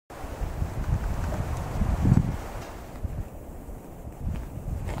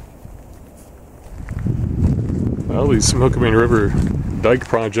Well, the Similkameen River Dike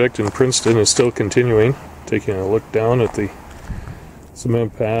Project in Princeton is still continuing. Taking a look down at the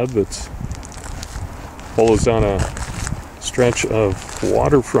cement pad that follows down a stretch of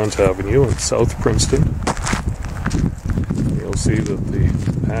Waterfront Avenue in South Princeton. You'll see that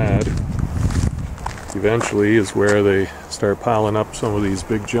the pad eventually is where they start piling up some of these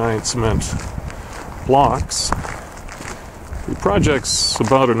big giant cement blocks. The project's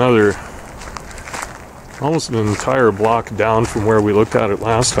about almost an entire block down from where we looked at it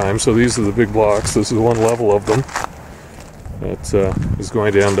last time. So these are the big blocks. This is one level of them that is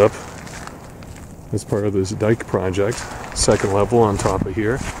going to end up as part of this dike project. Second level on top of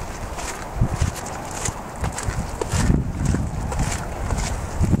here.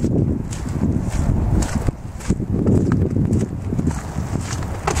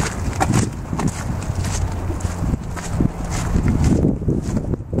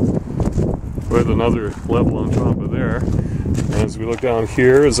 With another level on top of there. And as we look down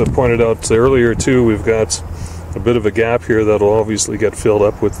here, as I pointed out earlier too, we've got a bit of a gap here that'll obviously get filled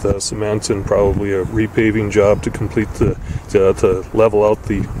up with cement and probably a repaving job to complete to level out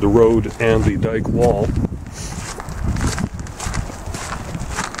the road and the dike wall.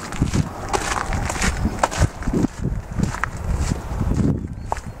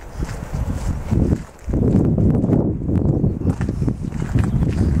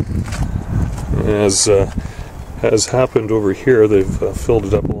 As has happened over here, they've filled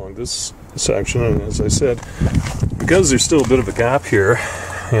it up along this section, and as I said, because there's still a bit of a gap here,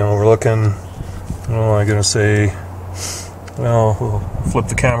 we're looking, I'm gonna say, well, we'll flip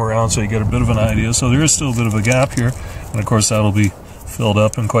the camera around so you get a bit of an idea. So there is still a bit of a gap here, and of course that'll be filled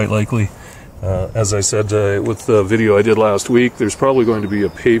up, and quite likely, as I said with the video I did last week, there's probably going to be a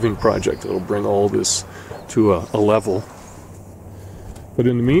paving project that'll bring all this to a level. But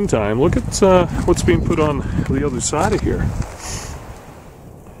in the meantime, look at what's being put on the other side of here.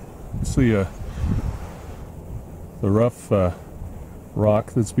 See the rough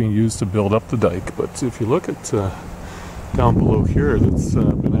rock that's being used to build up the dike. But if you look at down below here, that's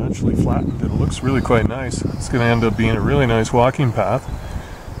been actually flattened. It looks really quite nice. It's going to end up being a really nice walking path.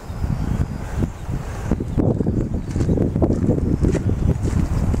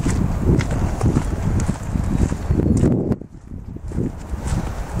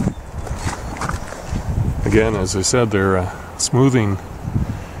 Again, as I said, they're smoothing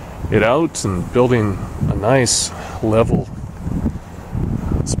it out and building a nice level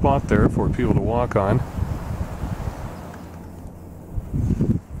spot there for people to walk on.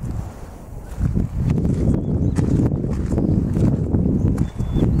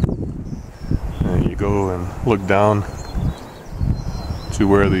 And you go and look down to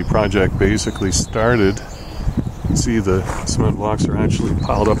where the project basically started. You see the cement blocks are actually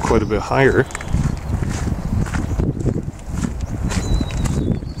piled up quite a bit higher.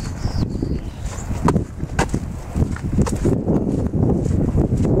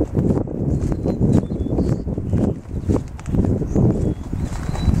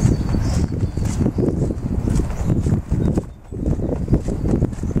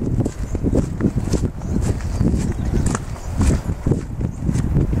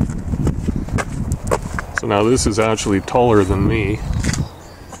 So now this is actually taller than me,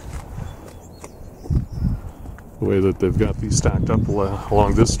 the way that they've got these stacked up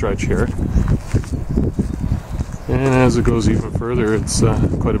along this stretch here. And as it goes even further, it's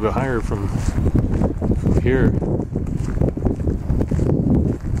quite a bit higher from here.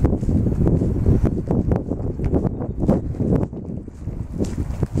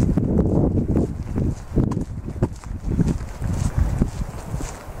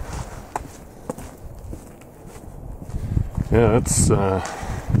 Yeah, that's I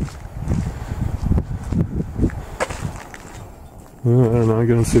don't know, I'm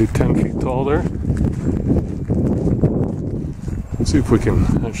gonna say 10 feet tall there. Let's see if we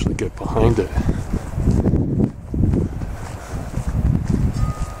can actually get behind it.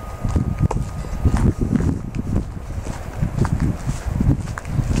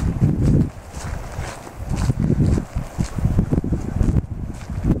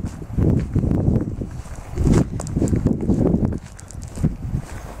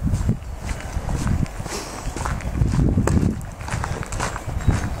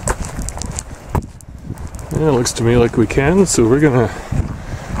 Yeah, it looks to me like we can, so we're gonna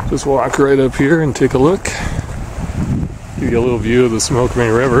just walk right up here and take a look. Give you a little view of the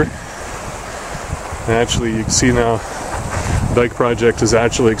Similkameen River. And actually, you can see now the dike project is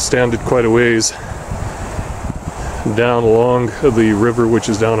actually extended quite a ways down along the river, which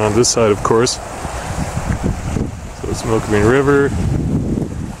is down on this side, of course. So Similkameen River,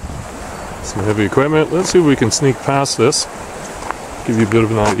 Some heavy equipment. Let's see if we can sneak past this. Give you a bit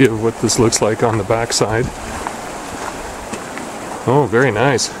of an idea of what this looks like on the back side. Oh, very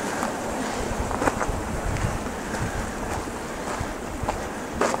nice.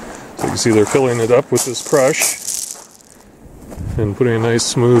 So you can see they're filling it up with this crush and putting a nice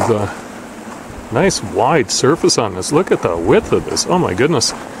smooth, nice wide surface on this. Look at the width of this. Oh my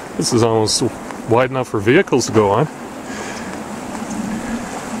goodness. This is almost wide enough for vehicles to go on.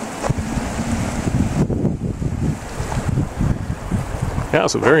 Yeah,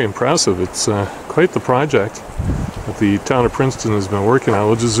 so very impressive. It's quite the project that the town of Princeton has been working on.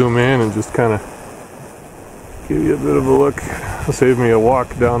 We'll just zoom in and just kind of give you a bit of a look. It'll save me a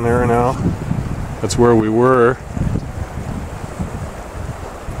walk down there now. That's where we were.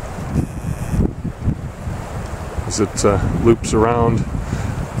 As it loops around,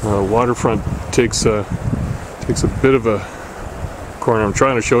 Waterfront takes a bit of a corner. I'm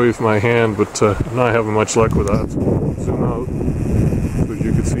trying to show you with my hand, but I'm not having much luck with that. So zoom out. As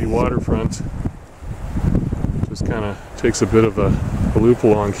you can see, Waterfront just kind of takes a bit of a loop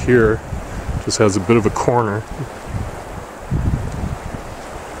along here. Just has a bit of a corner,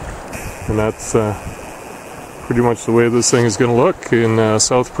 and that's pretty much the way this thing is going to look in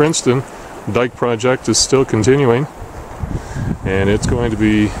South Princeton. The Dike Project is still continuing, and it's going to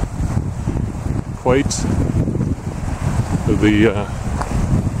be quite the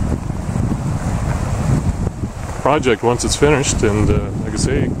project once it's finished. And like I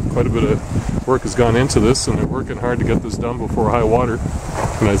say, quite a bit of work has gone into this, and they're working hard to get this done before high water.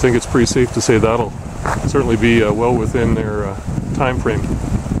 And I think it's pretty safe to say that'll certainly be well within their time frame.